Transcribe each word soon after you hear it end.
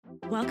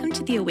Welcome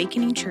to the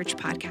Awakening Church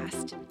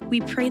podcast.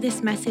 We pray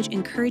this message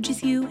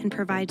encourages you and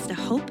provides the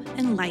hope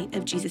and light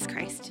of Jesus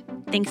Christ.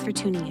 Thanks for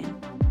tuning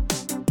in.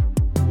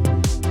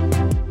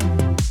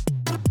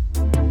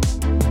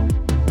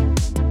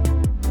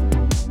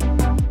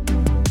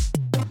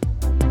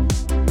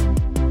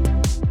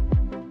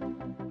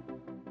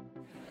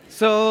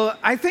 So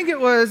I think it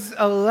was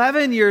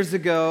 11 years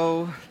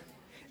ago,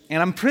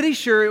 and I'm pretty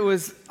sure it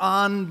was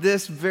on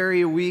this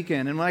very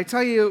weekend. And when I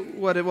tell you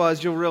what it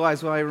was, you'll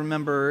realize why I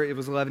remember it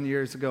was 11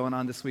 years ago and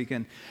on this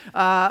weekend.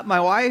 My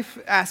wife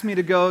asked me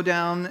to go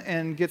down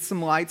and get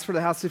some lights for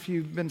the house. If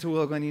you've been to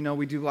Willow Glen, you know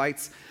we do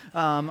lights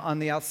on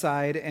the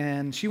outside.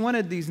 And she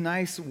wanted these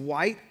nice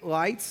white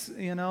lights,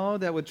 you know,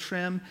 that would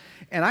trim.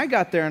 And I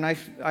got there and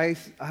I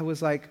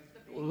was like,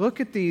 look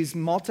at these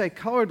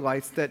multicolored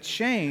lights that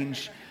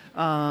change.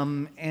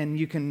 And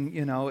you can,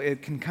 you know,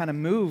 it can kind of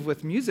move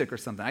with music or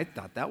something. I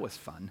thought that was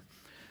fun.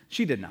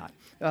 She did not.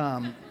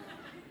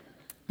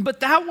 But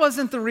that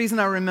wasn't the reason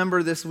I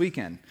remember this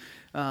weekend.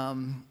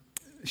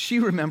 She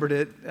remembered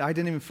it. I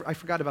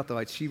forgot about the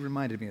lights. She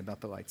reminded me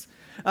about the lights.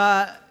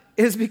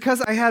 Is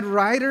because I had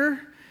Ryder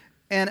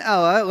and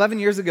Ella 11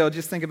 years ago.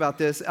 Just think about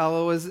this.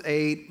 Ella was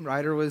 8,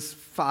 Ryder was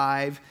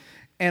 5,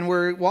 and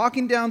we're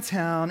walking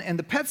downtown, and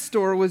the pet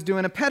store was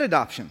doing a pet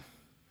adoption.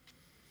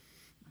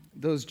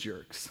 Those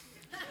jerks.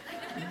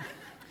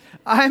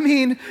 I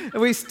mean,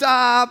 we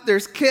stop,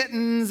 there's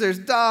kittens, there's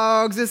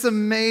dogs, it's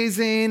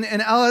amazing. And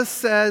Ella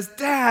says,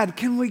 Dad,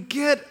 can we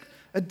get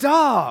a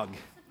dog?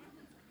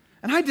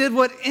 And I did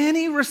what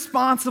any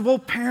responsible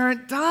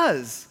parent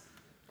does.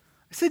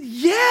 I said,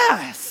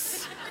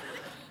 yes,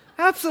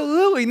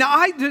 absolutely.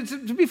 Now,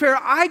 to be fair,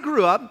 I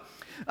grew up,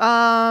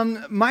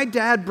 my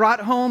dad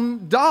brought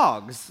home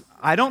dogs.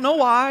 I don't know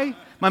why.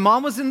 My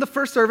mom was in the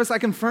first service. I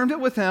confirmed it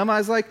with him. I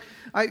was like,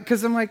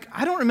 because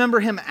I don't remember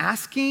him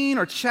asking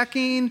or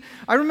checking.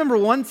 I remember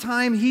one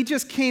time he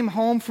just came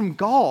home from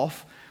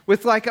golf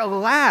with like a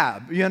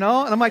lab, you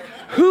know? And I'm like,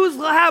 whose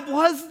lab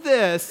was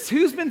this?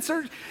 Who's been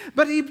searching?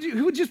 But he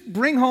would just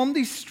bring home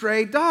these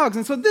stray dogs.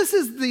 And so this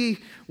is the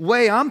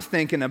way I'm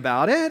thinking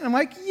about it. I'm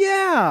like,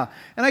 yeah.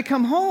 And I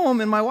come home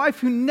and my wife,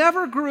 who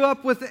never grew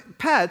up with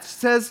pets,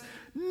 says,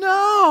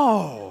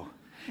 no.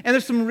 And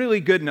there's some really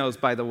good no's,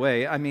 by the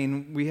way. I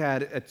mean, we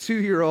had a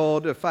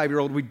 2-year-old, a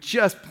 5-year-old. We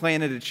just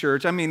planted a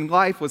church. I mean,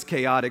 life was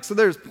chaotic, so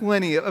there's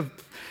plenty of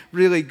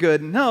really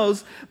good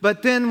no's.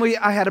 But then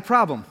I had a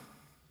problem.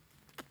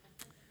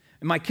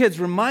 And my kids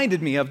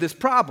reminded me of this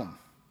problem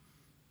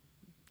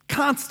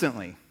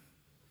constantly.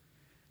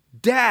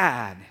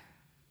 Dad,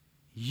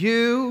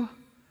 you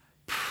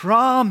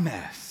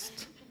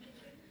promised.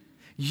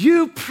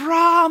 You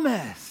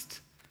promised.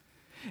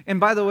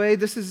 And by the way,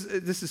 this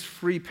is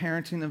free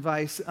parenting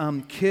advice.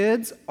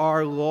 Kids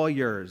are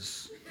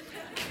lawyers.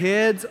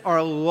 Kids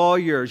are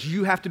lawyers.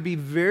 You have to be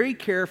very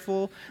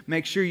careful.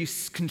 Make sure you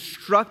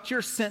construct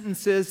your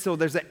sentences so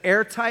there's an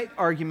airtight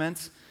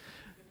argument.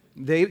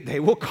 They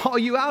will call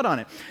you out on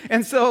it.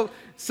 And so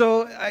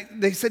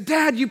they said,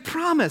 Dad, you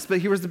promised. But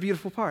here was the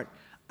beautiful part.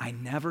 I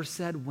never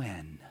said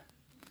when.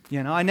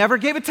 You know, I never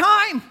gave a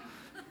time.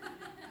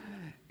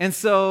 And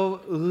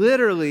so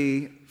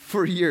literally,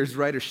 for years,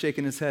 Ryder's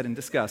shaking his head in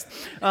disgust.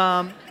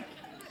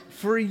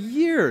 For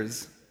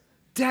years,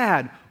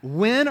 Dad,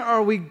 when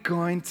are we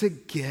going to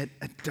get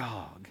a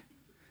dog?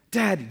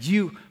 Dad,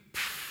 you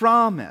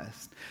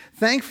promised.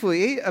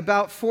 Thankfully,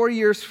 about 4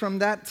 years from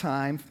that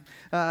time,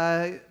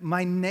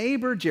 my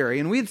neighbor Jerry,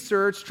 and we had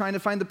searched trying to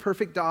find the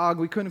perfect dog.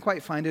 We couldn't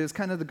quite find it. It was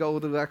kind of the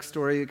Goldilocks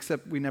story,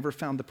 except we never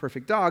found the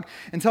perfect dog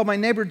until my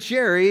neighbor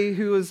Jerry,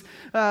 who was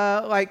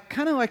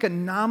kind of like a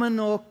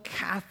nominal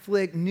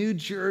Catholic New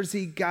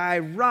Jersey guy,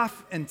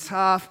 rough and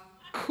tough,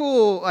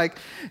 cool.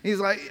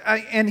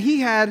 And he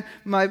had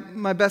my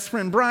best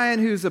friend Brian,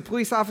 who's a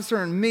police officer,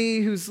 and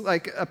me, who's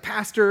like a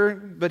pastor,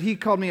 but he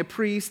called me a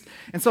priest.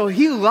 And so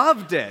he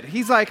loved it.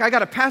 He's like, I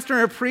got a pastor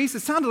and a priest.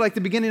 It sounded like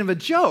the beginning of a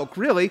joke,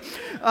 really.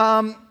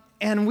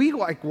 And we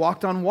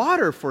walked on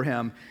water for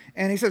him.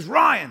 And he says,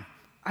 Ryan,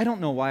 I don't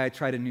know why I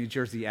tried a New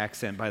Jersey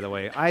accent, by the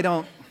way. I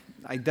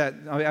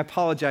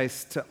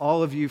apologize to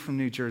all of you from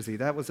New Jersey.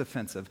 That was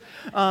offensive.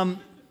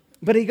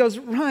 But he goes,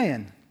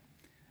 Ryan,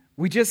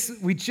 we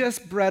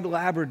just bred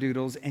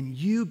Labradoodles, and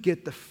you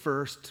get the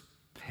first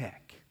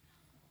pick.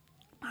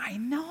 I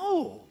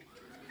know.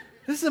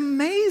 This is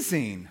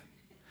amazing.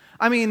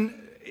 I mean,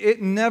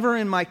 it never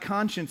in my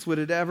conscience would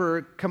it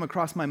ever come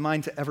across my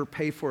mind to ever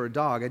pay for a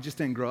dog. I just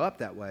didn't grow up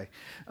that way.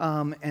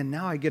 And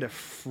now I get a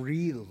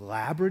free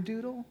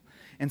Labradoodle.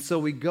 And so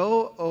we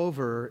go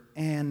over,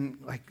 and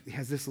he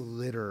has this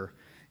litter.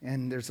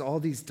 And there's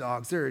all these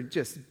dogs. They're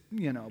just,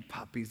 you know,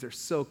 puppies. They're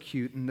so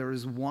cute. And there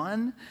was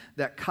one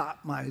that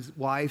caught my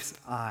wife's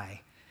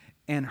eye.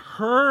 And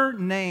her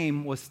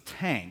name was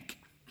Tank.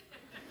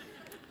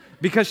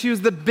 Because she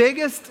was the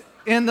biggest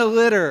in the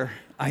litter.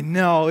 I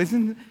know.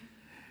 Isn't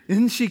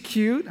she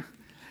cute?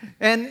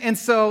 And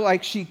so,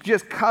 like, she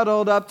just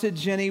cuddled up to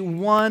Jenny,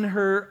 won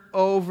her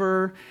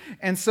over.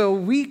 And so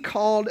we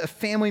called a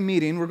family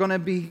meeting. We're going to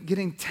be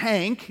getting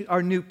Tank,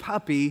 our new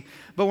puppy,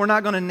 but we're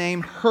not going to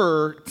name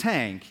her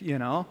Tank, you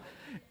know.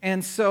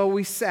 And so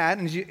we sat,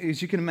 and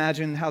as you can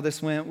imagine how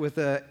this went with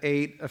an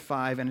 8, a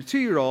 5, and a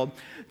 2-year-old,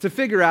 to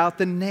figure out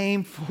the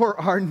name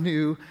for our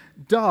new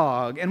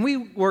dog. And we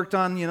worked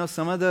on, you know,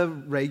 some of the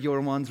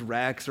regular ones,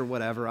 Rex or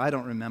whatever, I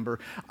don't remember.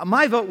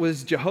 My vote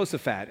was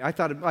Jehoshaphat. I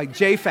thought like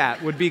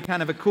J-Fat would be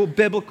kind of a cool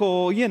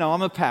biblical, you know,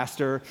 I'm a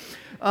pastor.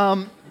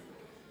 I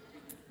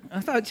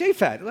thought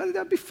J-Fat,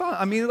 that'd be fun.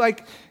 I mean,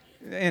 like,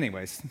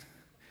 anyways,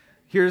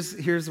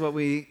 here's what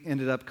we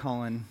ended up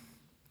calling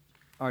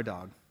our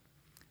dog.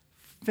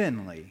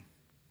 Finley,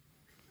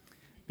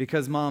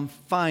 because Mom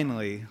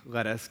finally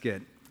let us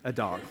get a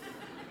dog.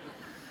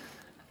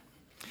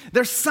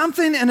 There's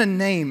something in a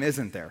name,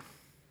 isn't there?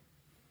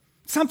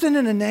 Something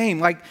in a name,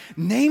 like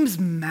names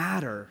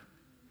matter.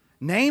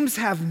 Names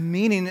have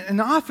meaning, and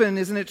often,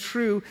 isn't it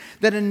true,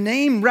 that a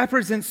name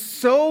represents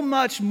so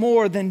much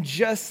more than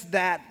just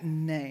that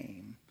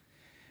name.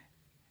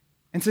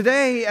 And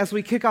today, as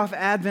we kick off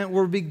Advent,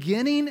 we're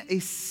beginning a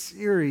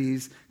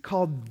series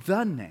called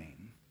The Name.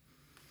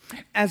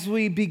 As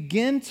we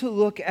begin to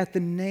look at the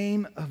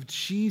name of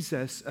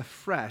Jesus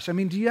afresh. I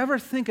mean, do you ever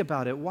think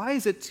about it? Why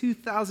is it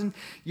 2,000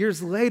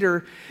 years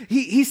later,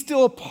 he's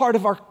still a part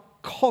of our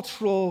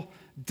cultural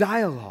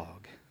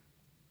dialogue?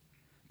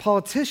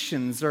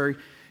 Politicians are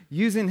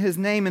using his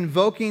name,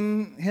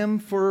 invoking him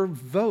for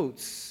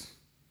votes.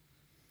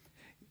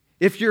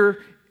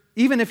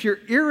 Even if you're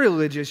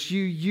irreligious,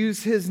 you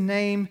use his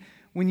name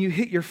when you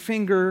hit your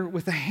finger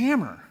with a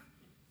hammer.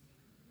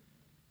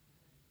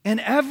 And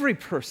every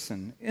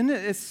person, and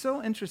it's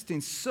so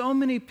interesting, so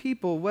many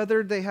people,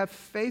 whether they have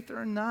faith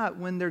or not,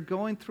 when they're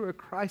going through a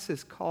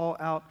crisis, call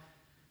out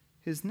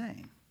his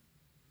name.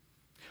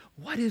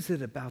 What is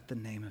it about the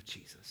name of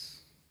Jesus?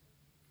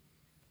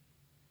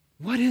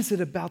 What is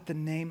it about the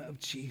name of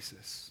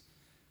Jesus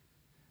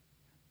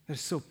that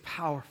is so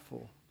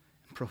powerful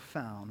and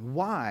profound?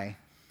 Why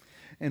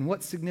and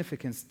what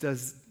significance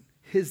does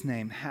his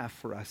name have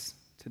for us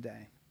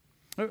today?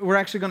 We're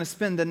actually going to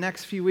spend the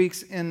next few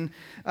weeks in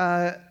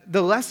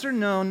the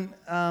lesser-known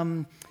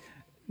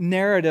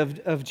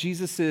narrative of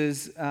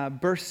Jesus'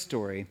 birth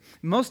story.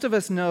 Most of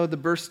us know the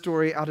birth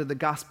story out of the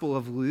Gospel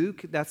of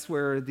Luke. That's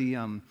where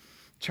the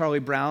Charlie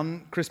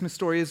Brown Christmas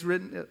story is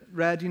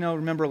read. You know,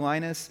 remember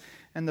Linus?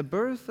 And the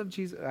birth of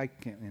Jesus. I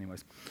can't,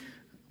 anyways.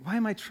 Why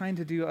am I trying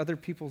to do other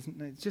people's?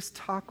 Just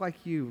talk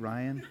like you,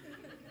 Ryan.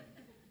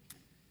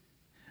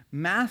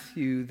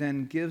 Matthew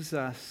then gives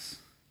us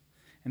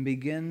and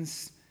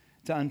begins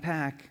to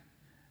unpack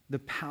the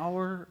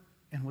power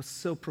and what's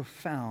so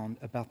profound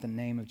about the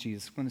name of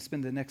Jesus. We're going to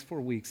spend the next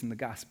 4 weeks in the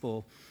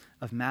Gospel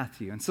of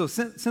Matthew. And so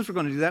since we're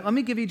going to do that, let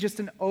me give you just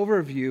an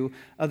overview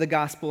of the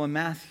Gospel of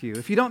Matthew.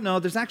 If you don't know,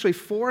 there's actually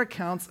 4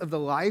 accounts of the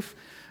life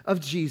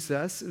of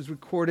Jesus. It was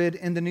recorded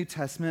in the New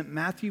Testament: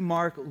 Matthew,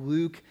 Mark,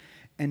 Luke,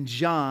 and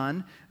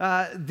John.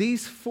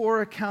 These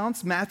 4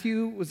 accounts,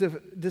 Matthew was a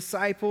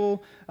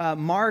disciple.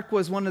 Mark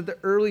was one of the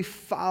early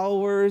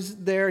followers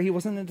there. He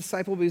wasn't a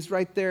disciple, but he's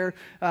right there.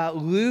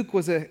 Luke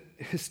was a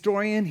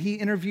historian. He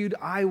interviewed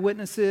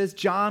eyewitnesses.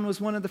 John was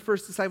one of the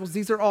first disciples.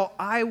 These are all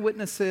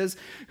eyewitnesses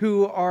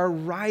who are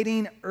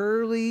writing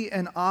early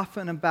and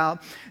often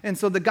about. And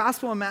so the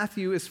Gospel of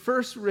Matthew is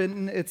first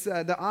written,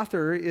 the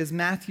author is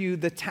Matthew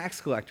the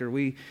tax collector.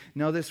 We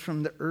know this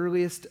from the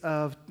earliest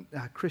of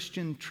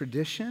Christian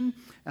tradition.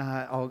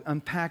 I'll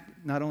unpack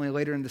not only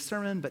later in the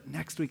sermon, but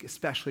next week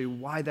especially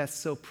why that's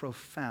so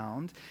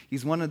profound.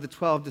 He's one of the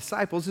 12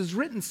 disciples. It's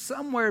written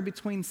somewhere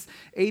between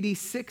AD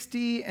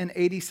 60 and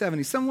AD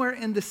 70, somewhere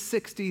in the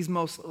 60s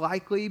most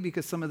likely,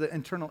 because some of the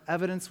internal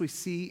evidence we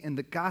see in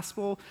the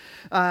gospel.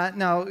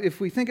 Now, if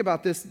we think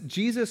about this,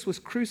 Jesus was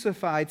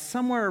crucified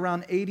somewhere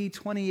around AD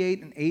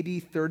 28 and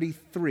AD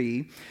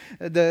 33.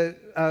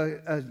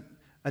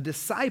 A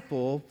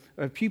disciple,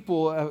 a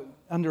pupil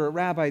under a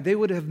rabbi, they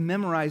would have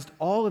memorized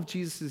all of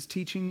Jesus'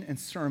 teaching and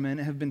sermon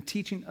and have been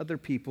teaching other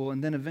people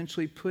and then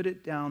eventually put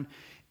it down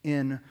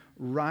in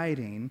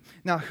writing.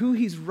 Now, who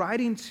he's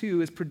writing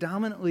to is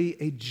predominantly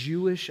a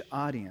Jewish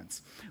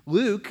audience.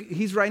 Luke,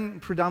 he's writing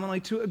predominantly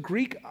to a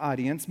Greek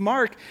audience.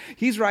 Mark,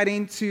 he's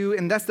writing to,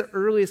 and that's the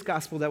earliest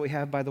gospel that we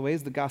have, by the way,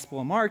 is the Gospel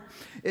of Mark,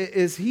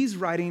 is he's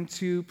writing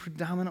to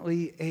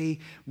predominantly a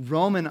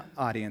Roman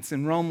audience,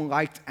 and Rome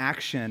liked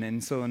action,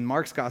 and so in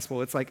Mark's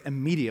gospel, it's like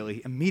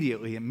immediately.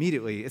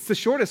 It's the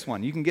shortest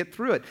one. You can get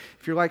through it.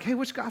 If you're like, hey,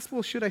 which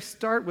gospel should I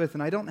start with,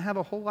 and I don't have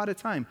a whole lot of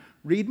time,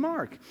 read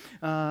Mark.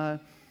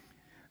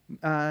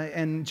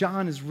 And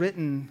John is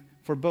written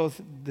for both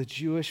the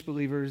Jewish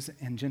believers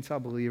and Gentile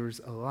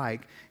believers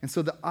alike. And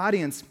so the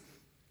audience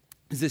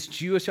is this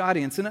Jewish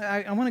audience. And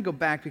I want to go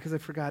back because I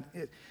forgot.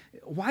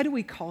 Why do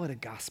we call it a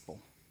gospel?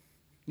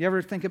 You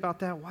ever think about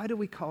that? Why do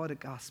we call it a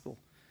gospel?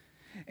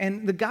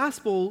 And the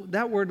gospel,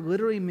 that word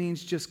literally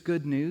means just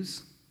good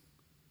news.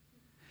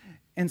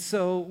 And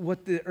so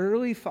what the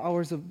early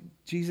followers of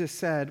Jesus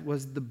said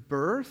was the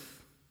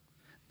birth,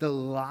 the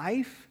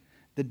life,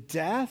 the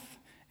death,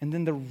 and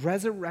then the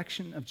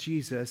resurrection of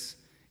Jesus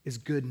is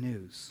good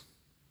news.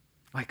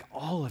 Like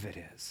all of it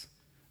is.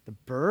 The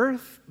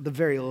birth, the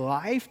very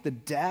life, the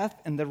death,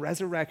 and the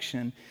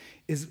resurrection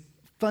is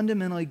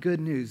fundamentally good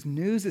news.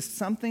 News is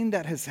something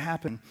that has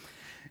happened,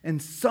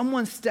 and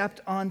someone stepped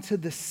onto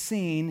the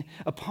scene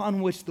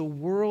upon which the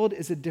world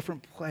is a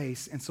different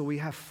place. And so we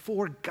have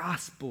 4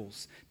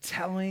 gospels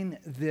telling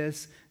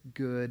this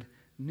good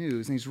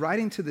news. And he's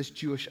writing to this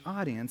Jewish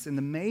audience, and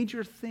the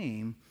major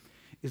theme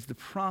is the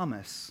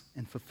promise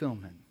and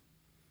fulfillment.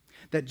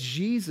 That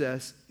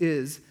Jesus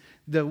is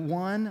the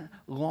one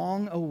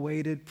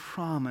long-awaited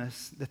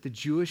promise that the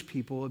Jewish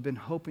people have been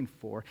hoping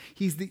for.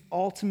 He's the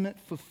ultimate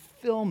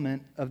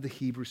fulfillment of the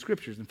Hebrew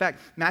Scriptures. In fact,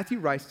 Matthew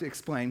writes to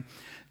explain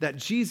that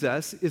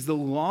Jesus is the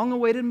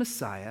long-awaited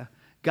Messiah.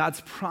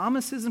 God's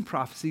promises and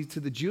prophecies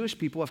to the Jewish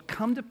people have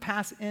come to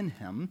pass in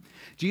him.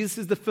 Jesus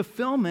is the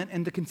fulfillment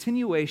and the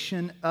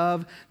continuation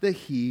of the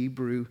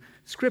Hebrew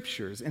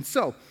Scriptures. And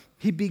so,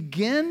 he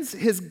begins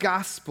his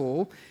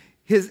gospel,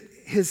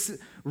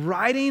 his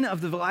writing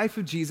of the life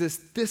of Jesus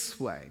this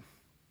way.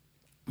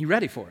 You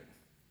ready for it?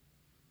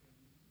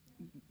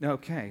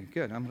 Okay,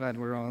 good. I'm glad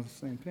we're all on the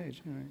same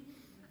page. All right.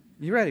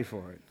 You ready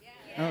for it?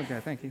 Yeah. Okay,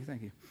 thank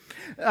you.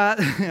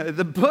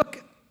 The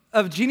book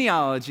of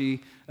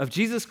genealogy of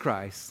Jesus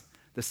Christ,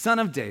 the son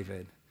of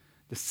David,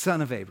 the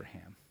son of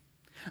Abraham.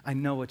 I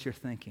know what you're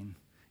thinking.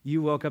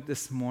 You woke up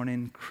this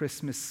morning,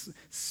 Christmas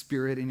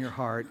spirit in your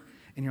heart,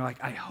 and you're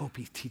like, I hope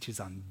he teaches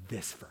on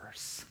this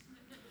verse,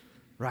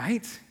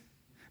 right?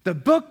 The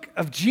book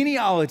of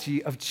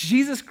genealogy of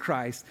Jesus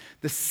Christ,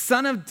 the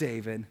son of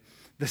David,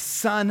 the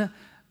son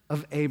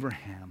of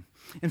Abraham.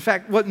 In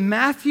fact, what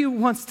Matthew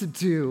wants to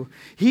do,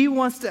 he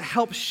wants to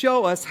help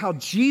show us how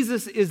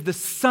Jesus is the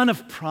son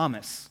of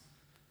promise.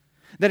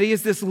 That he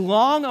is this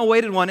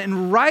long-awaited one.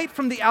 And right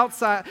from the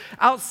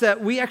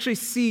outset, we actually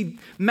see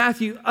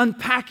Matthew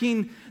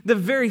unpacking the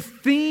very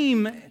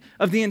theme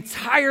of the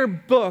entire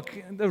book,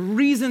 the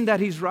reason that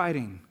he's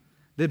writing.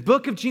 The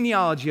book of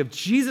genealogy of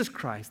Jesus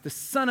Christ, the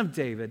son of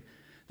David,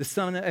 the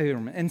son of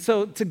Abraham. And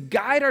so to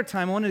guide our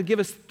time, I wanted to give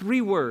us 3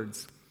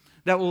 words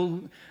that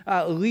will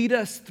lead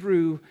us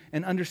through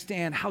and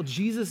understand how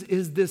Jesus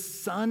is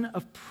this son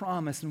of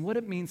promise and what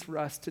it means for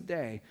us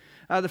today.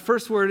 The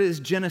first word is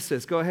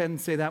Genesis. Go ahead and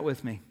say that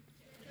with me.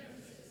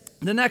 Genesis.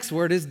 The next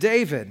word is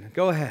David.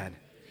 Go ahead.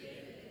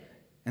 David.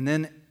 And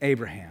then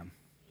Abraham.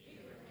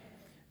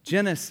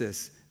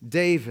 Genesis,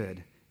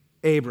 David,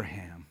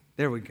 Abraham.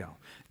 There we go.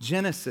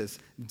 Genesis,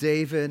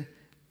 David,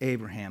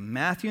 Abraham.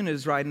 Matthew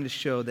is writing to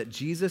show that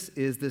Jesus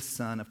is the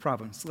son of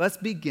promise. Let's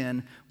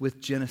begin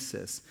with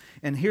Genesis.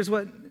 And here's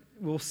what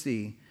we'll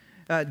see.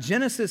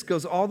 Genesis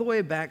goes all the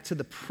way back to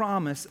the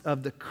promise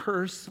of the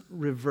curse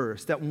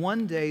reversed. That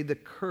one day the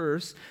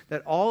curse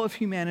that all of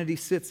humanity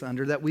sits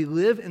under, that we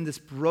live in this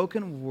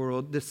broken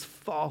world, this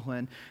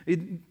fallen.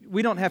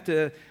 We don't have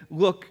to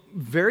look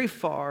very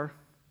far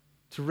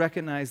to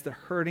recognize the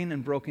hurting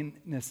and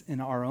brokenness in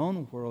our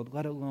own world,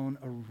 let alone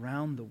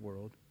around the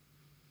world.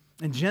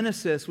 In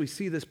Genesis, we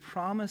see this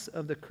promise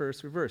of the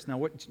curse reversed.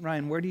 Now,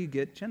 Ryan, where do you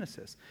get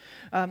Genesis?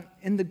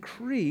 In the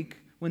Greek,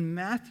 when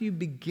Matthew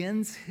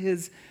begins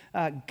his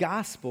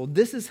gospel,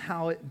 this is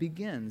how it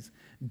begins.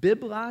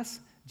 Biblos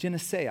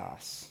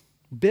Geneseos.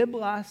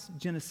 Biblos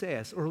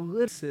Geneseos, or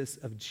Genesis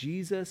of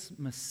Jesus,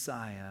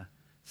 Messiah,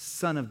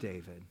 son of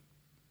David,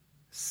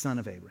 son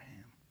of Abraham.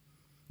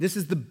 This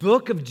is the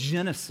book of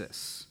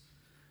Genesis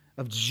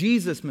of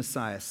Jesus,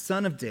 Messiah,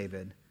 son of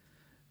David,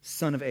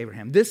 son of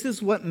Abraham. This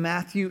is what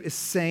Matthew is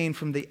saying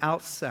from the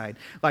outside.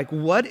 Like,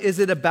 what is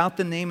it about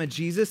the name of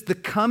Jesus? The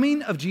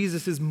coming of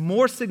Jesus is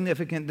more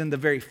significant than the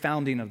very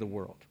founding of the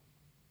world.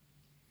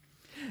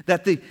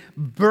 That the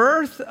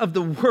birth of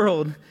the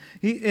world,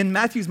 in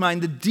Matthew's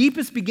mind, the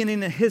deepest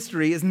beginning of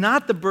history is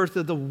not the birth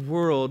of the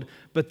world,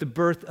 but the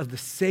birth of the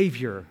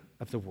Savior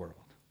of the world.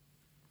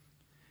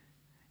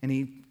 And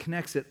he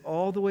connects it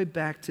all the way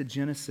back to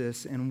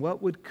Genesis and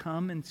what would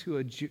come into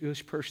a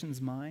Jewish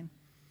person's mind.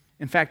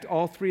 In fact,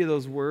 all 3 of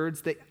those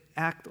words, they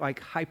act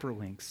like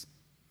hyperlinks.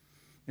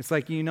 It's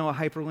like, you know what a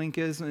hyperlink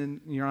is, and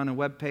you're on a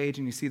web page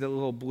and you see the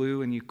little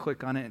blue and you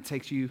click on it, and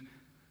it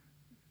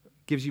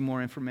gives you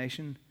more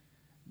information.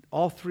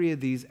 All 3 of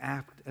these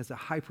act as a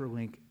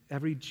hyperlink.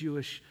 Every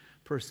Jewish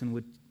person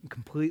would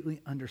completely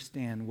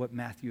understand what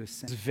Matthew is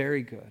saying. It's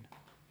very good.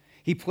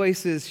 He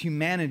places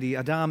humanity,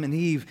 Adam and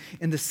Eve,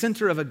 in the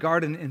center of a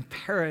garden in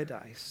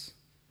paradise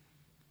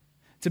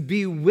to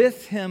be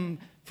with him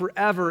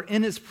forever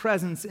in his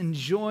presence,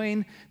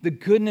 enjoying the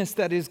goodness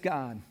that is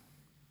God.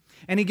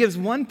 And he gives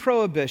one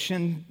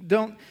prohibition: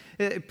 don't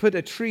put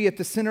a tree at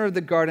the center of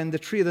the garden, the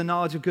tree of the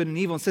knowledge of good and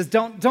evil. And says,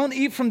 don't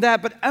eat from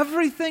that, but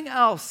everything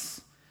else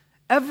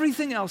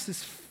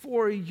is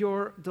for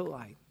your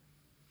delight.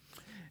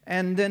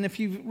 And then if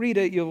you read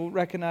it, you'll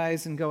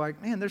recognize and go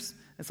like, man,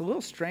 it's a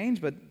little strange,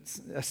 but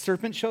a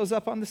serpent shows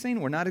up on the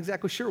scene. We're not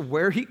exactly sure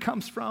where he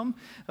comes from,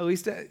 at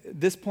least at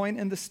this point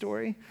in the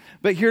story.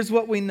 But here's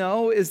what we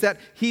know is that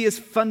he is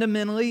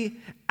fundamentally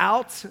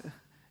out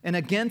and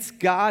against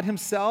God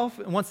himself,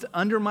 and wants to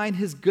undermine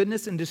his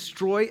goodness and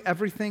destroy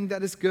everything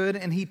that is good.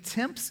 And he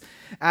tempts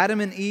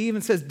Adam and Eve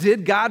and says,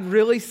 did God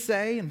really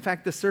say? In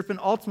fact, the serpent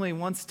ultimately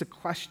wants to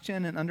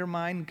question and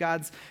undermine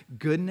God's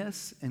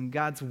goodness and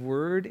God's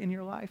word in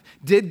your life.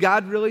 Did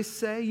God really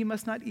say you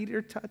must not eat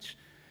or touch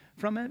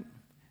from it?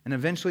 And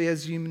eventually,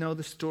 as you know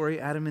the story,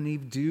 Adam and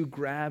Eve do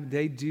grab,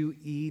 they do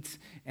eat,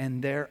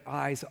 and their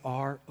eyes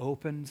are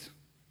opened.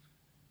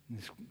 And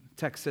this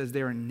text says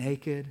they are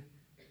naked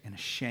and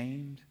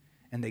ashamed,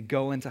 and they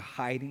go into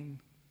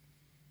hiding.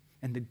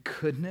 And the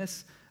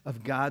goodness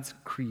of God's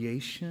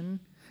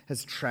creation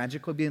has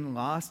tragically been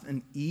lost,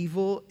 and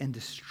evil and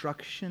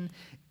destruction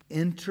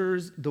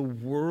enters the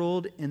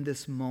world in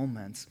this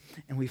moment,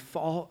 and we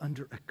fall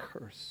under a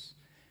curse.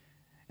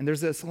 And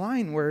there's this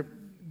line where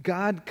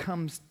God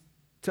comes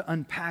to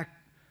unpack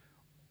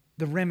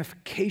the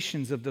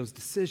ramifications of those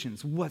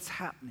decisions, what's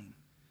happening,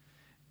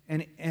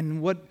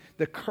 and what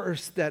the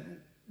curse that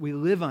we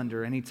live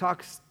under. And he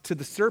talks to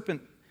the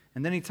serpent,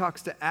 and then he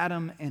talks to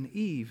Adam and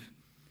Eve.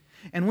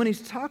 And when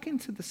he's talking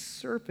to the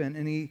serpent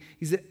and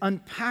he's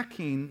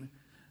unpacking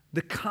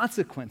the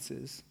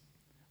consequences,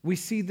 we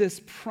see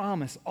this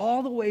promise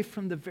all the way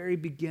from the very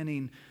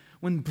beginning,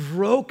 when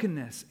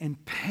brokenness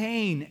and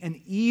pain and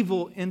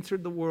evil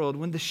entered the world,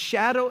 when the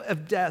shadow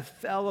of death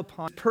fell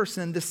upon a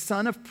person, the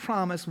Son of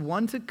Promise,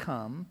 one to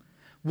come,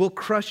 will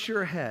crush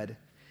your head,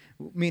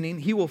 meaning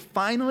he will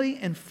finally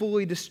and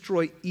fully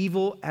destroy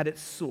evil at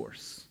its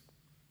source.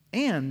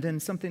 And then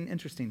something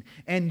interesting,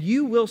 and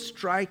you will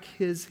strike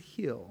his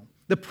heel.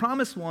 The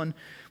promised one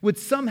would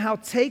somehow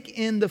take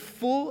in the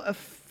full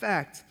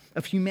effect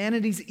of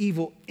humanity's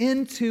evil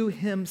into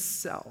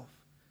himself.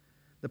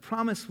 The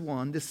promised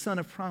one, this Son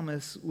of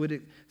Promise,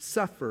 would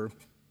suffer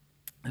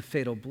a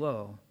fatal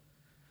blow.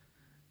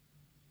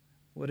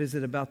 What is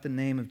it about the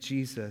name of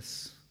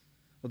Jesus?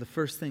 Well, the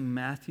first thing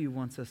Matthew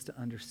wants us to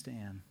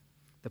understand,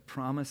 the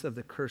promise of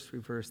the curse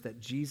reversed,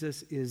 that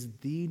Jesus is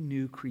the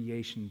new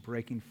creation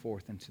breaking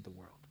forth into the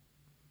world.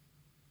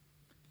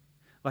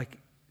 Like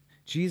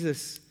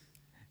Jesus,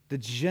 the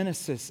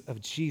genesis of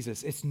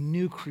Jesus, it's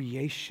new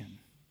creation.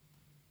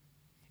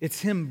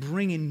 It's him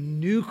bringing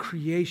new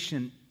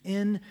creation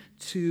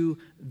into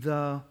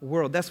the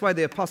world. That's why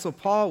the Apostle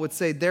Paul would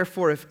say,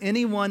 therefore, if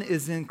anyone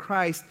is in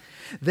Christ,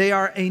 they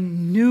are a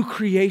new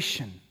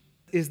creation.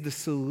 Is the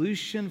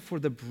solution for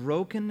the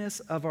brokenness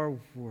of our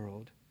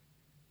world.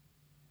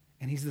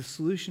 And he's the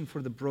solution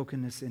for the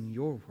brokenness in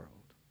your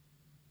world.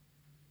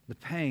 The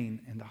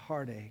pain and the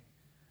heartache,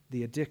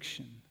 the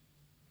addiction,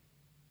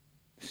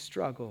 the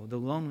struggle, the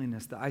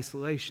loneliness, the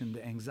isolation,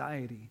 the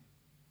anxiety.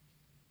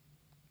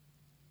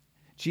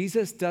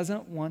 Jesus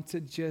doesn't want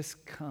to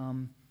just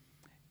come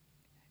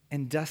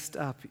and dust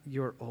up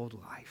your old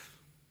life.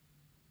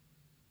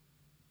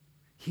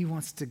 He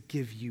wants to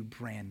give you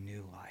brand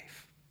new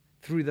life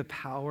through the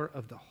power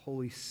of the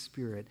Holy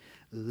Spirit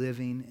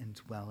living and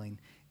dwelling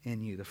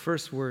in you. The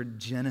first word,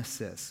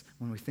 Genesis,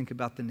 when we think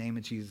about the name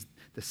of Jesus,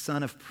 the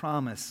Son of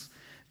Promise,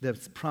 the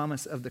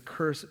promise of the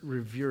curse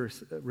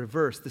reversed.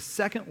 The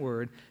second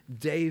word,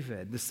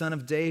 David, the son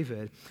of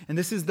David. And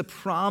this is the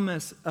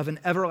promise of an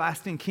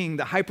everlasting king,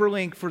 the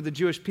hyperlink for the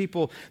Jewish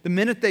people. The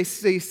minute they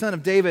say son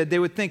of David, they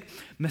would think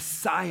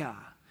Messiah.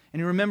 And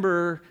you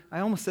remember, I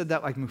almost said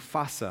that like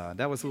Mufasa.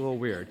 That was a little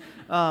weird.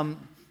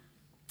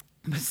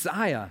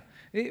 Messiah,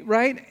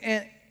 right?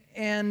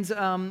 And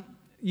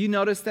you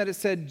notice that it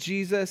said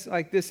Jesus,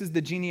 like this is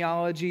the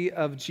genealogy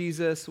of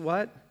Jesus,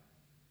 what?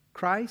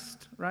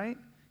 Christ, right?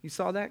 You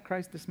saw that?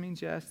 Christ, this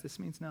means yes, this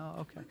means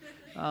no.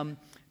 Okay.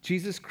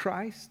 Jesus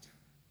Christ.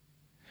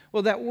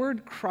 Well, that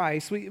word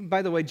Christ,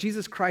 by the way,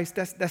 Jesus Christ,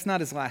 that's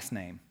not his last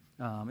name.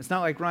 It's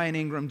not like Ryan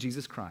Ingram,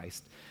 Jesus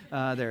Christ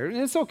there. And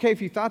it's okay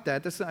if you thought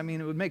that.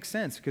 It would make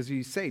sense because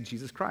you say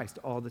Jesus Christ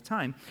all the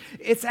time.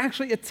 It's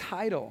actually a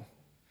title.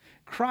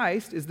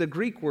 Christ is the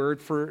Greek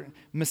word for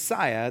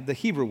Messiah, the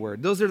Hebrew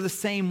word. Those are the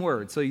same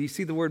word. So you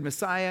see the word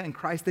Messiah and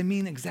Christ, they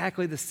mean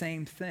exactly the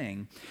same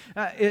thing.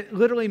 It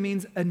literally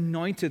means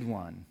anointed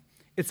one.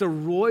 It's a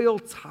royal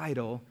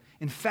title.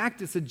 In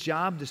fact, it's a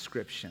job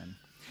description.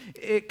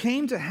 It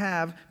came to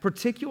have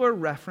particular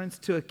reference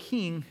to a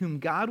king whom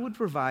God would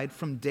provide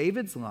from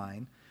David's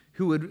line,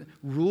 who would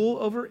rule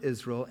over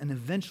Israel and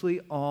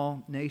eventually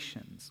all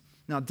nations.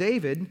 Now,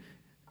 David,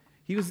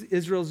 he was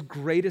Israel's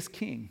greatest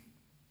king.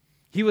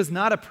 He was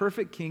not a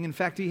perfect king. In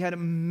fact, he had a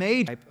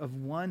major type of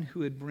one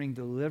who would bring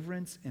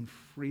deliverance and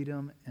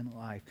freedom and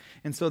life.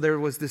 And so there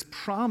was this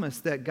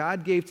promise that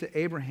God gave to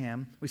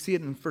Abraham. We see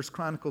it in 1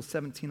 Chronicles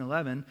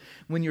 17:11.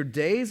 When your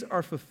days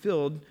are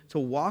fulfilled to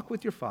walk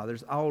with your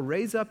fathers, I will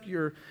raise up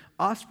your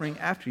offspring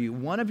after you,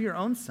 one of your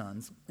own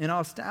sons, and I'll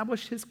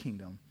establish his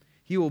kingdom.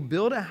 He will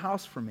build a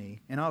house for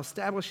me, and I'll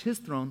establish his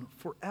throne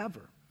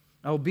forever.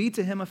 I will be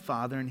to him a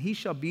father, and he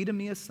shall be to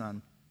me a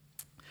son.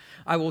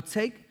 I will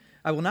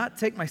not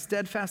take my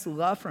steadfast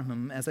love from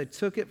him as I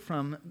took it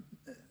from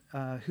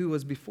who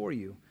was before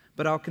you,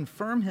 but I'll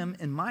confirm him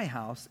in my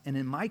house and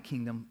in my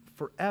kingdom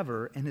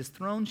forever, and his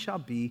throne shall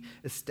be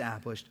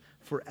established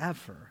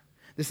forever.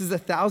 This is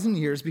 1,000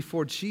 years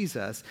before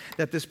Jesus,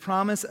 that this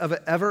promise of an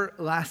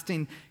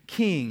everlasting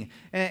king.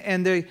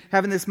 And they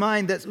have in this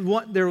mind that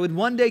there would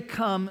one day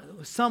come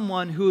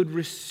someone who would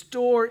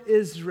restore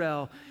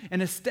Israel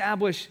and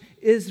establish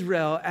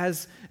Israel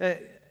as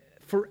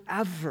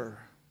forever.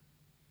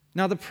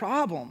 Now the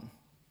problem,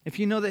 if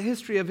you know the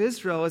history of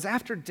Israel, is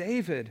after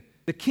David,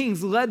 the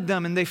kings led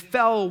them and they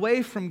fell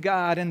away from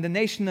God and the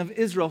nation of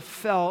Israel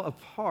fell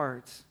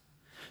apart.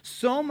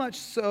 So much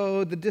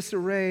so, the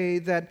disarray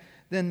that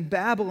then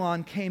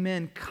Babylon came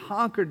in,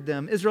 conquered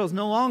them. Israel is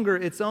no longer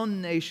its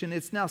own nation.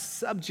 It's now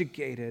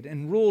subjugated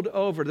and ruled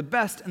over. The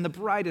best and the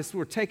brightest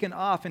were taken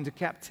off into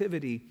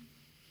captivity.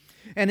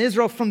 And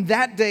Israel from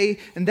that day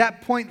and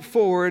that point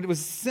forward was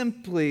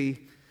simply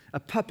a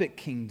puppet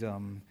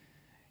kingdom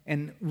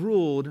and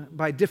ruled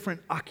by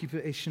different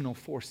occupational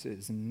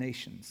forces and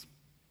nations.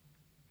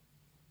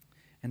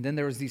 And then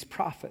there was these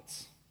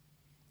prophets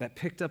that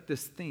picked up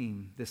this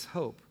theme, this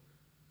hope,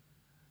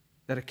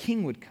 that a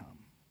king would come.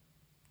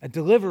 A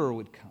deliverer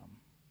would come.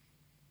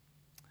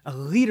 A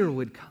leader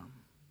would come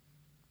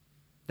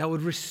that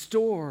would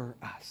restore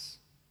us.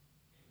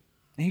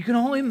 And you can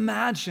only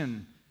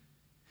imagine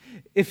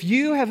if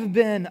you have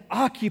been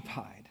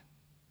occupied,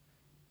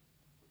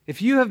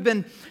 if you have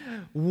been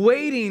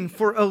waiting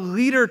for a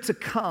leader to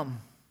come,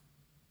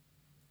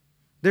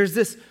 there's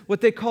this, what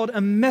they called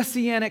a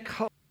messianic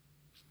hope.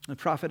 The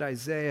prophet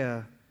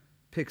Isaiah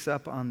picks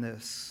up on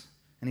this,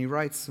 and he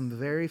writes some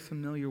very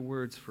familiar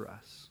words for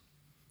us.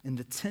 In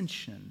the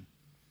tension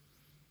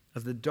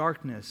of the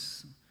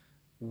darkness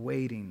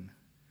waiting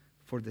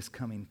for this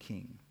coming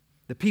king.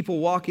 The people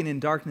walking in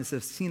darkness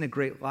have seen a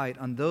great light.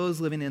 On those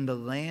living in the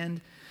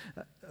land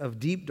of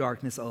deep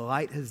darkness, a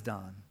light has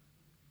dawned.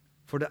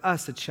 For to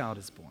us a child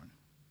is born.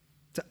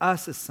 To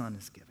us a son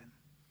is given.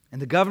 And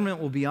the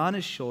government will be on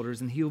his shoulders,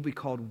 and he will be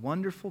called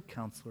Wonderful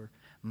Counselor,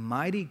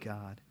 Mighty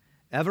God,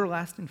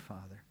 Everlasting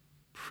Father,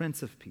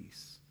 Prince of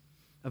Peace.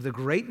 Of the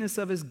greatness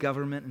of his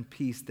government and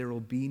peace there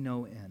will be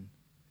no end.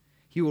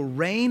 He will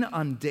reign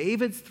on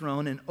David's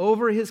throne and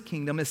over his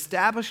kingdom,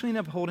 establishing and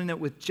upholding it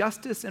with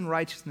justice and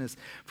righteousness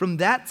from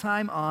that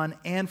time on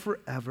and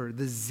forever.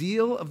 The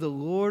zeal of the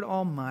Lord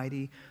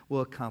Almighty will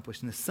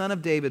accomplish. And the Son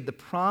of David, the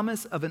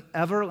promise of an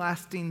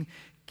everlasting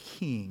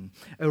king,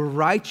 a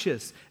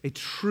righteous, a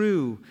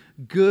true,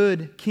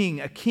 good king,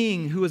 a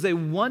king who is a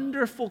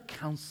wonderful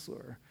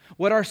counselor.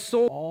 What our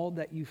soul, all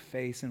that you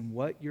face and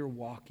what you're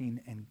walking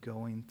and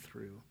going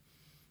through.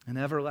 An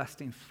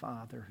everlasting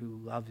Father who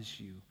loves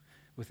you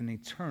with an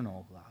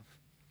eternal love,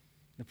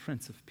 the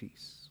Prince of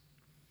Peace.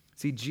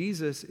 See,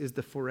 Jesus is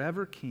the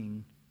forever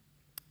king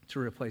to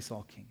replace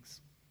all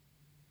kings.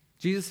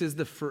 Jesus is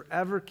the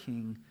forever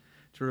king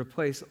to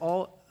replace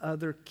all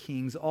other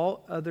kings,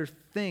 all other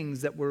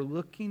things that we're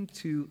looking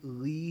to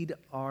lead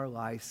our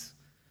lives.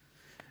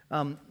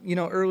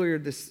 Earlier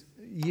this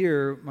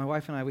year, my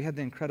wife and I, we had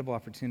the incredible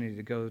opportunity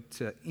to go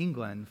to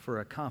England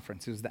for a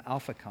conference. It was the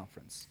Alpha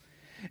Conference.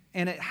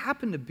 And it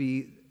happened to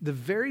be the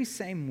very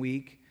same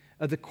week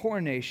of the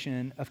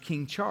coronation of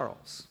King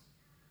Charles.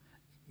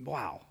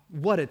 Wow,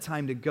 what a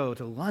time to go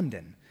to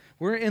London.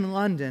 We're in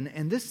London,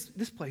 and this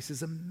place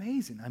is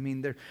amazing. I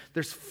mean,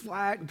 there's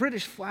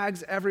British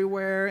flags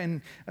everywhere,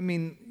 and I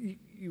mean,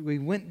 we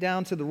went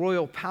down to the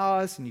Royal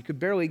Palace, and you could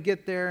barely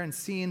get there, and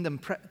seeing them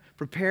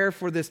prepare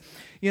for this,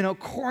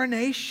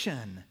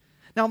 coronation.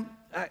 Now,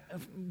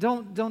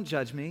 don't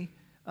judge me.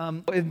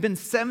 It had been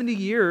 70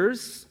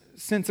 years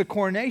since a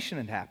coronation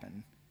had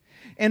happened.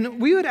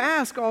 And we would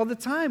ask all the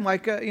time,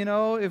 like,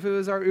 if it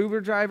was our Uber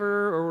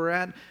driver or we're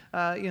at,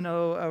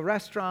 a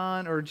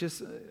restaurant or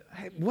just,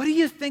 hey, what do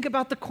you think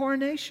about the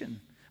coronation?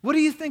 What do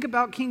you think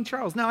about King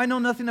Charles? Now, I know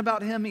nothing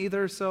about him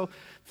either, so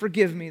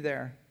forgive me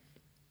there.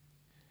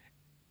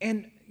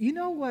 And you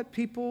know what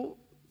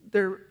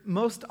their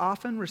most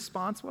often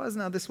response was?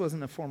 Now, this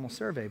wasn't a formal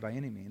survey by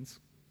any means.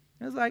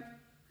 It was like,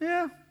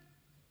 yeah.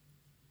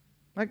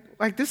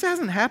 Like this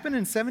hasn't happened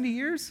in 70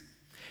 years?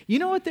 You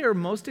know what they were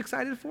most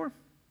excited for?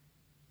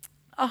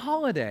 A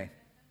holiday.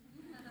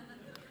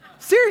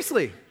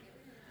 Seriously.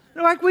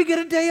 They're like, we get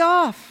a day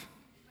off.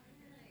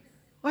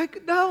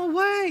 Like, no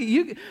way.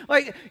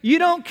 You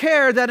don't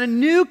care that a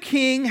new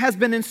king has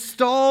been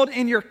installed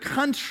in your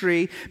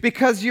country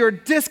because you're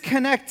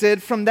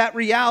disconnected from that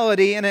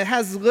reality and it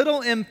has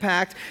little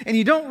impact and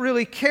you don't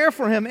really care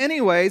for him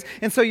anyways.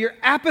 And so you're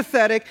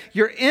apathetic,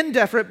 you're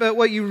indifferent, but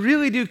what you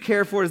really do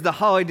care for is the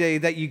holiday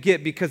that you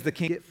get because the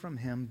king get from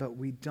him, but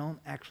we don't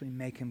actually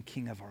make him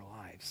king of our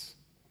lives.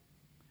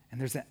 And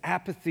there's an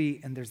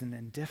apathy and there's an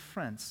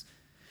indifference.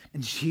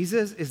 And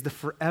Jesus is the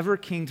forever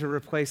king to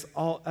replace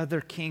all other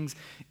kings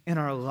in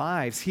our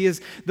lives. He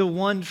is the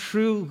one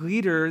true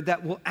leader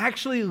that will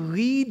actually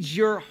lead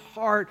your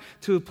heart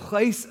to a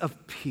place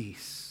of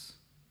peace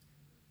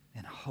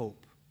and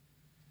hope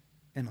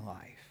in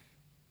life.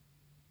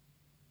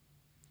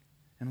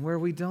 And where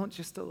we don't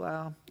just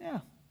allow,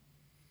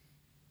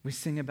 we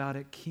sing about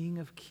it, King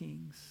of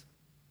Kings,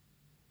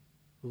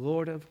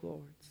 Lord of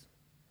Lords.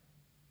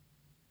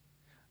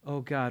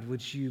 Oh God,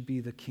 would you be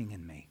the king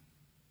in me?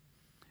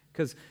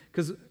 Because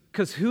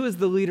Because who is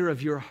the leader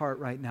of your heart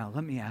right now?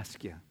 Let me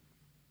ask you.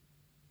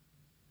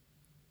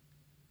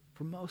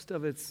 For most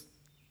of it's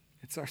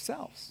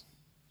ourselves.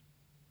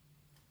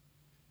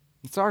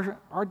 It's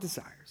our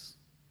desires.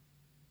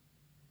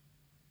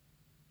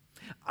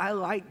 I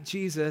like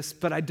Jesus,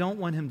 but I don't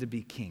want him to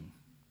be king.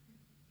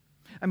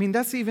 I mean,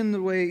 that's even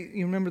the way,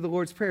 you remember the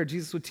Lord's Prayer.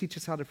 Jesus would teach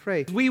us how to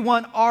pray. We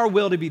want our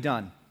will to be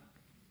done.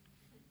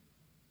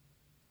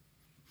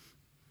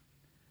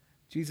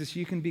 Jesus,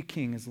 you can be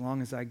king as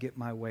long as I get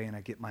my way and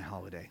I get my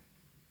holiday.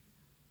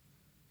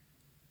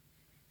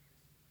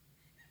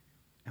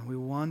 And we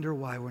wonder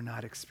why we're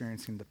not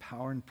experiencing the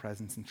power and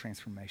presence and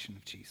transformation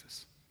of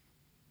Jesus.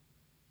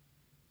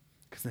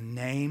 Because the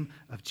name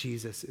of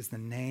Jesus is the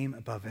name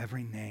above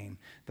every name,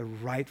 the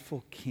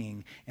rightful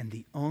king, and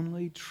the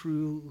only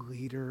true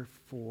leader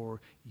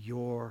for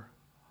your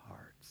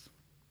hearts.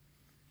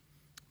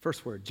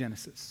 First word,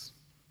 Genesis,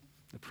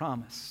 the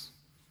promise.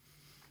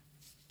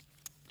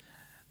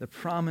 The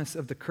promise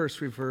of the curse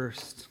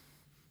reversed.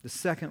 The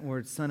second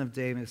word, son of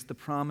David, the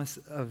promise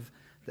of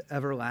the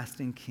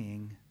everlasting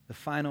king. The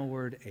final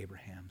word,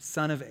 Abraham,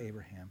 son of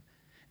Abraham.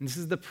 And this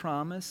is the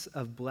promise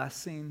of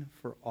blessing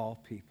for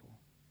all people.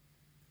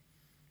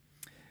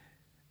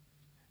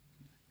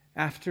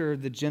 After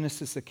the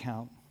Genesis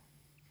account,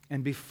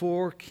 and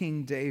before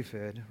King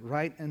David,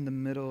 right in the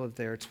middle of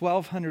there,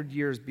 1,200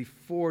 years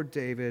before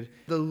David,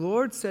 the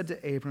Lord said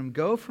to Abram,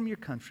 go from your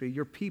country,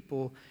 your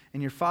people,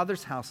 and your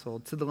father's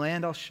household to the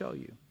land I'll show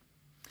you.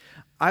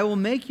 I will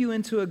make you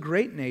into a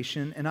great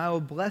nation, and I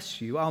will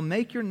bless you. I'll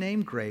make your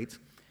name great,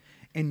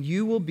 and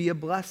you will be a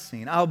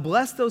blessing. I'll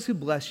bless those who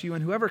bless you,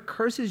 and whoever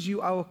curses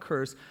you, I will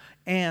curse.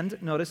 And,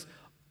 notice,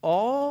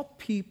 all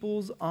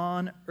peoples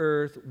on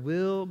earth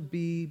will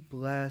be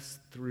blessed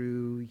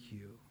through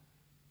you.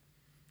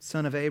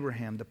 Son of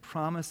Abraham, the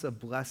promise of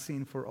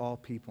blessing for all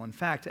people. In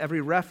fact, every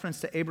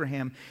reference to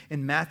Abraham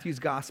in Matthew's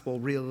gospel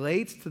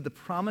relates to the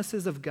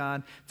promises of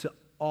God to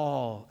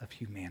all of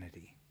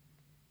humanity.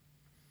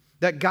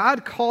 That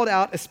God called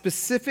out a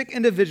specific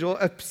individual,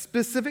 a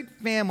specific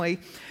family,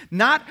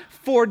 not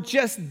for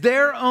just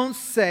their own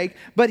sake,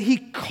 but he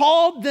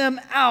called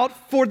them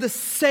out for the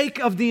sake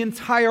of the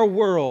entire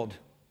world.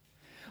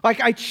 Like,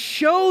 I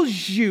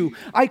chose you,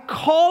 I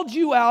called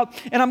you out,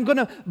 and I'm going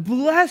to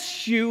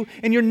bless you,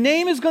 and your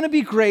name is going to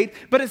be great,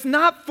 but it's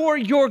not for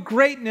your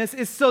greatness,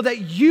 it's so that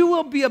you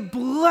will be a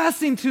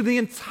blessing to the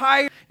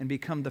entire, and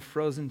become the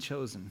frozen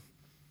chosen.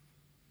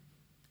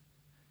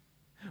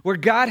 Where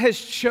God has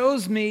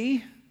chose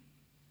me,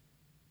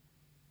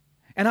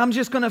 and I'm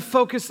just going to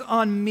focus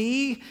on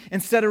me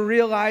instead of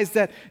realize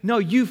that, no,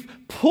 you've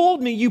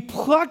pulled me, you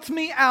plucked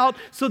me out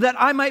so that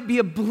I might be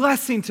a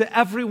blessing to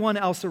everyone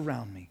else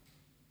around me.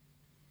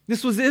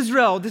 This was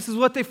Israel. This is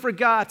what they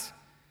forgot.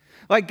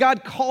 Like,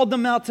 God called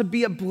them out to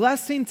be a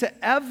blessing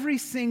to every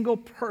single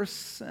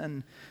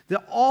person,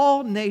 to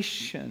all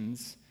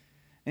nations.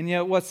 And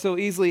yet what so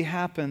easily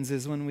happens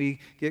is when we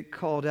get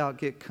called out,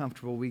 get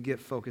comfortable, we get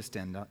focused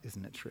in,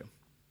 isn't it true?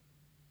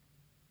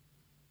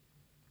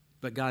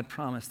 But God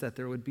promised that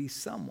there would be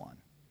someone,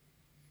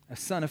 a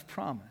son of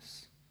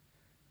promise,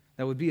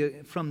 that would be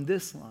from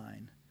this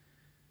line,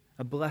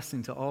 a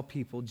blessing to all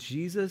people.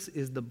 Jesus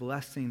is the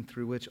blessing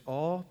through which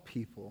all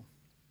people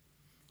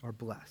are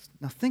blessed.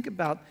 Now think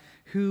about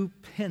who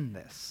penned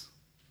this.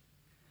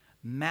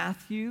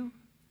 Matthew,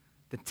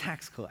 the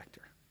tax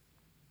collector.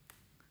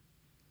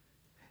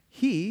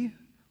 He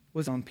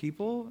was on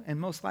people and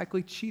most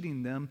likely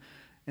cheating them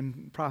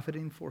and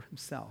profiting for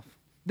himself.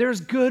 There's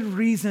good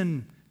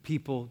reason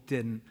people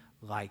didn't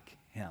like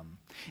him.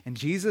 And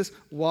Jesus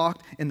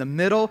walked in the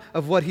middle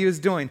of what he was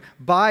doing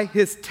by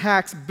his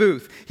tax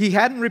booth. He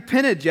hadn't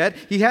repented yet.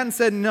 He hadn't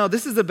said, no,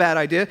 this is a bad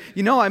idea.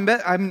 You know,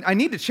 I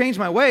need to change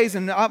my ways.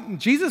 And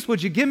Jesus,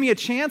 would you give me a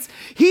chance?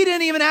 He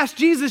didn't even ask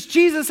Jesus.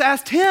 Jesus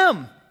asked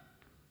him.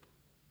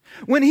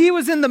 When he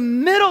was in the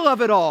middle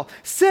of it all,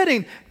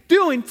 sitting,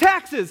 doing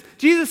taxes,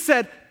 Jesus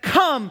said,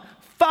 come,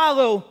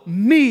 follow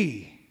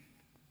me.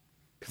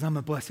 Because I'm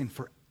a blessing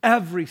for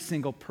every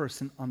single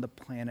person on the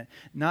planet,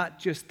 not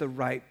just the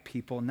right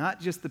people, not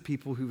just the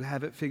people who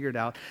have it figured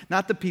out,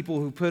 not the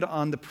people who put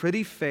on the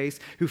pretty face,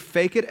 who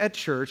fake it at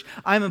church.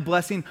 I'm a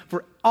blessing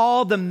for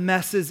all the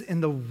messes in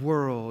the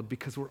world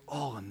because we're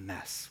all a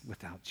mess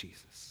without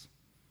Jesus.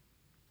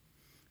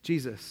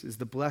 Jesus is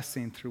the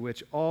blessing through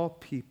which all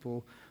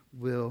people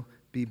will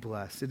be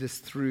blessed. It is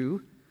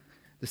through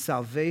the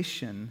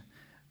salvation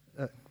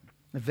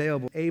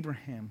available to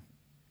Abraham,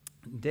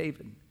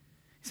 David.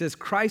 He says,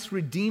 Christ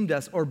redeemed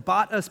us or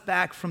bought us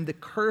back from the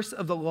curse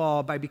of the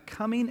law by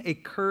becoming a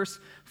curse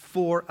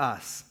for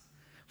us.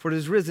 For it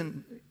is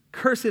written,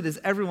 cursed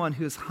is everyone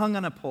who is hung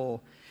on a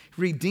pole.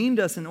 He redeemed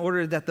us in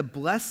order that the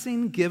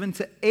blessing given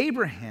to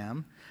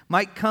Abraham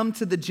might come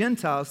to the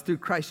Gentiles through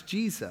Christ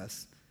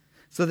Jesus,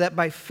 so that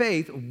by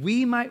faith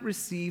we might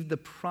receive the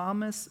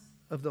promise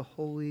of the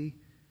Holy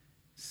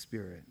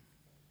Spirit.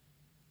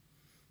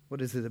 What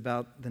is it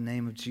about the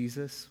name of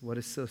Jesus? What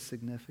is so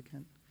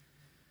significant?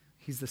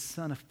 He's the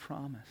son of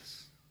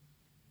promise.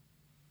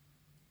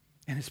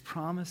 And his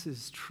promise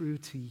is true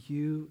to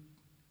you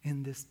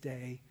in this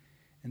day,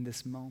 in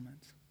this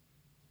moment.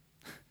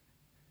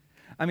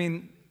 I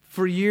mean,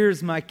 for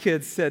years my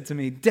kids said to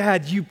me,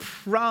 Dad, you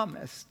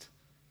promised.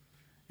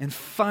 And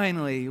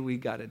finally we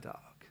got a dog.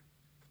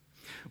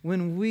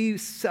 When we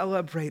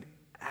celebrate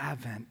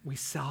Advent, we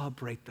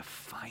celebrate the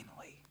finally.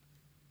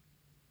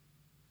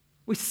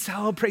 We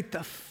celebrate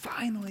the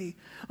finally.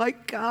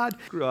 Like God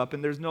grew up,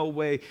 and there's no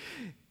way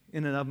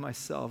in and of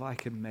myself I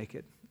can make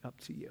it up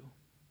to you.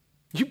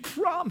 You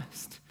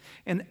promised.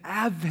 And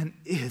Advent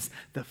is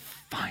the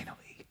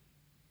finally.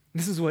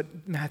 This is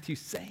what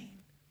Matthew's saying.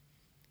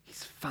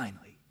 He's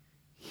finally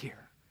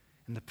here.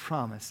 And the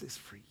promise is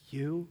for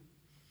you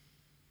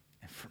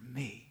and for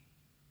me.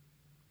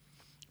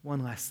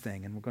 One last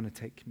thing, and we're going to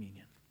take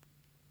communion.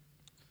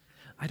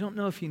 I don't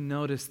know if you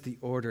noticed the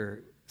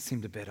order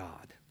seemed a bit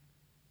odd.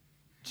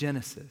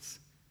 Genesis,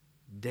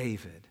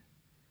 David,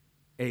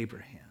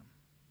 Abraham.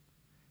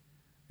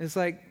 It's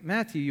like,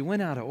 Matthew, you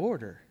went out of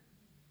order,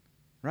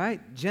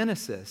 right?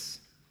 Genesis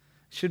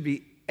should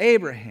be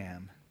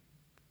Abraham,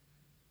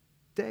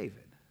 David.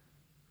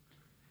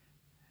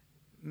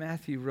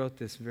 Matthew wrote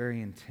this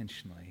very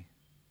intentionally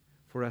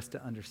for us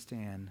to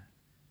understand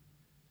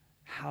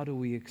how do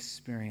we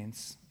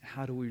experience,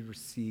 how do we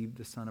receive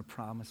the Son of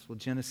Promise? Well,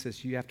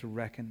 Genesis, you have to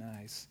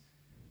recognize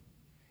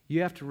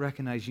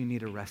you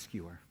need a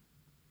rescuer.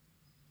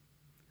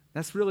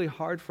 That's really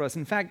hard for us.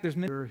 In fact, there's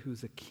many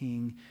who's a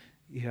king,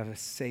 you have a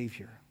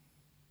savior.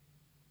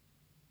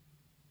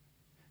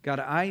 God,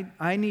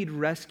 I need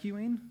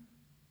rescuing.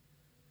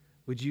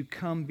 Would you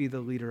come be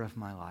the leader of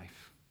my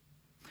life?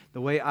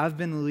 The way I've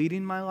been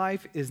leading my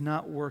life is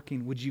not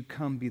working. Would you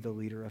come be the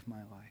leader of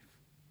my life?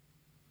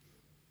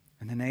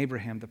 And then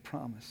Abraham, the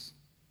promise.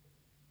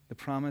 The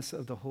promise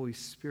of the Holy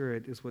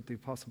Spirit is what the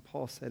Apostle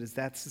Paul said, is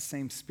that's the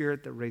same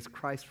Spirit that raised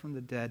Christ from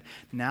the dead,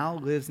 now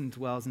lives and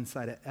dwells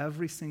inside of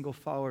every single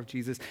follower of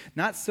Jesus,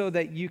 not so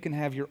that you can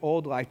have your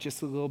old life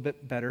just a little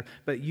bit better,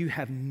 but you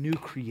have new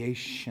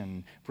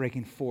creation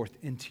breaking forth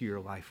into your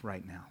life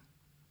right now.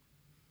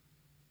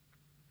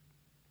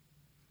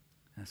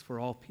 That's for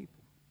all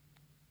people.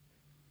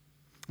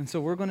 And so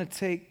we're going to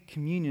take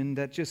communion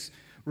that just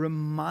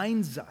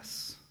reminds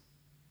us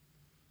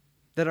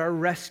that our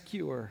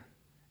rescuer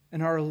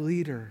and our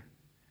leader,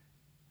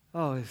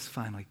 has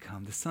finally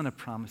come. The Son of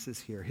Promise is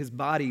here. His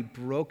body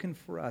broken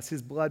for us,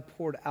 his blood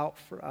poured out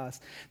for us,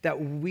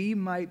 that we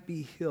might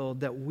be healed,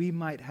 that we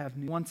might have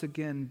once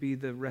again be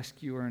the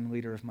rescuer and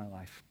leader of my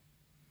life.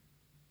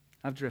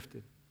 I've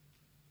drifted.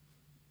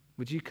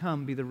 Would you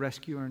come be the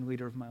rescuer and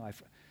leader of my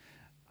life?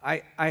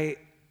 I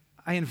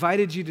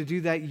invited you to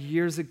do that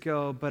years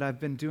ago, but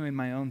I've been doing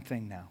my own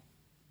thing now.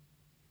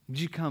 Would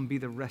you come be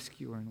the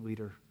rescuer and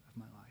leader of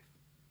my life?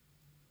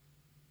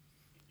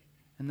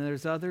 And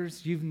there's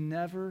others, you've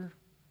never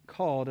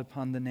called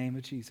upon the name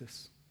of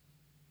Jesus.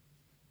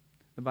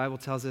 The Bible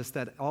tells us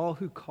that all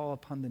who call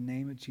upon the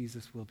name of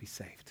Jesus will be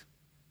saved.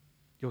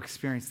 You'll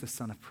experience the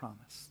Son of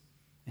Promise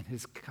and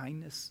his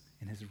kindness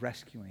and his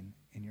rescuing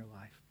in your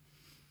life.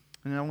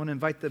 And I want to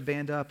invite the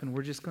band up, and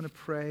we're just going to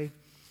pray.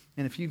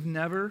 And if you've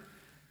never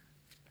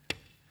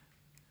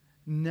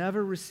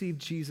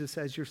received Jesus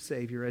as your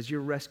Savior, as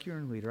your rescuer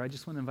and leader, I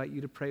just want to invite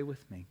you to pray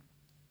with me.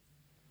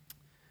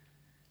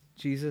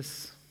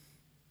 Jesus,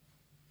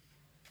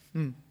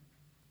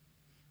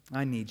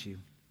 I need you.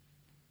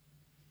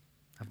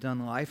 I've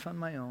done life on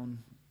my own,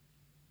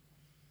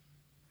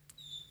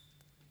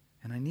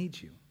 and I need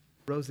you.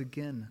 Rose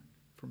again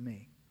for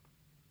me.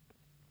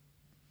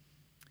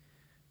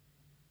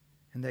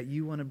 And that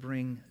you want to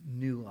bring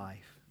new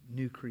life,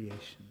 new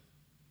creation.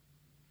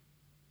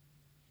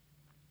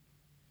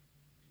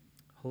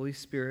 Holy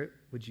Spirit,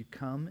 would you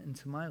come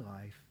into my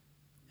life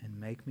and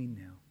make me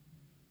new?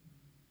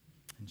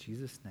 In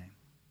Jesus' name,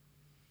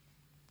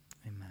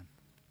 amen.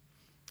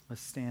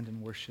 Let's stand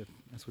and worship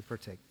as we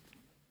partake.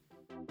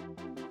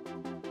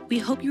 We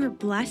hope you were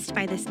blessed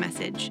by this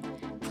message.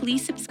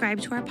 Please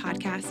subscribe to our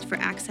podcast for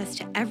access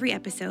to every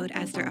episode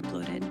as they're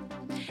uploaded.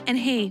 And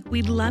hey,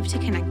 we'd love to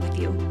connect with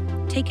you.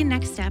 Take a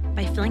next step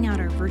by filling out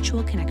our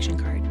virtual connection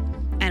card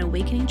at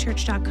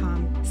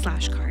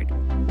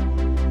awakeningchurch.com/card.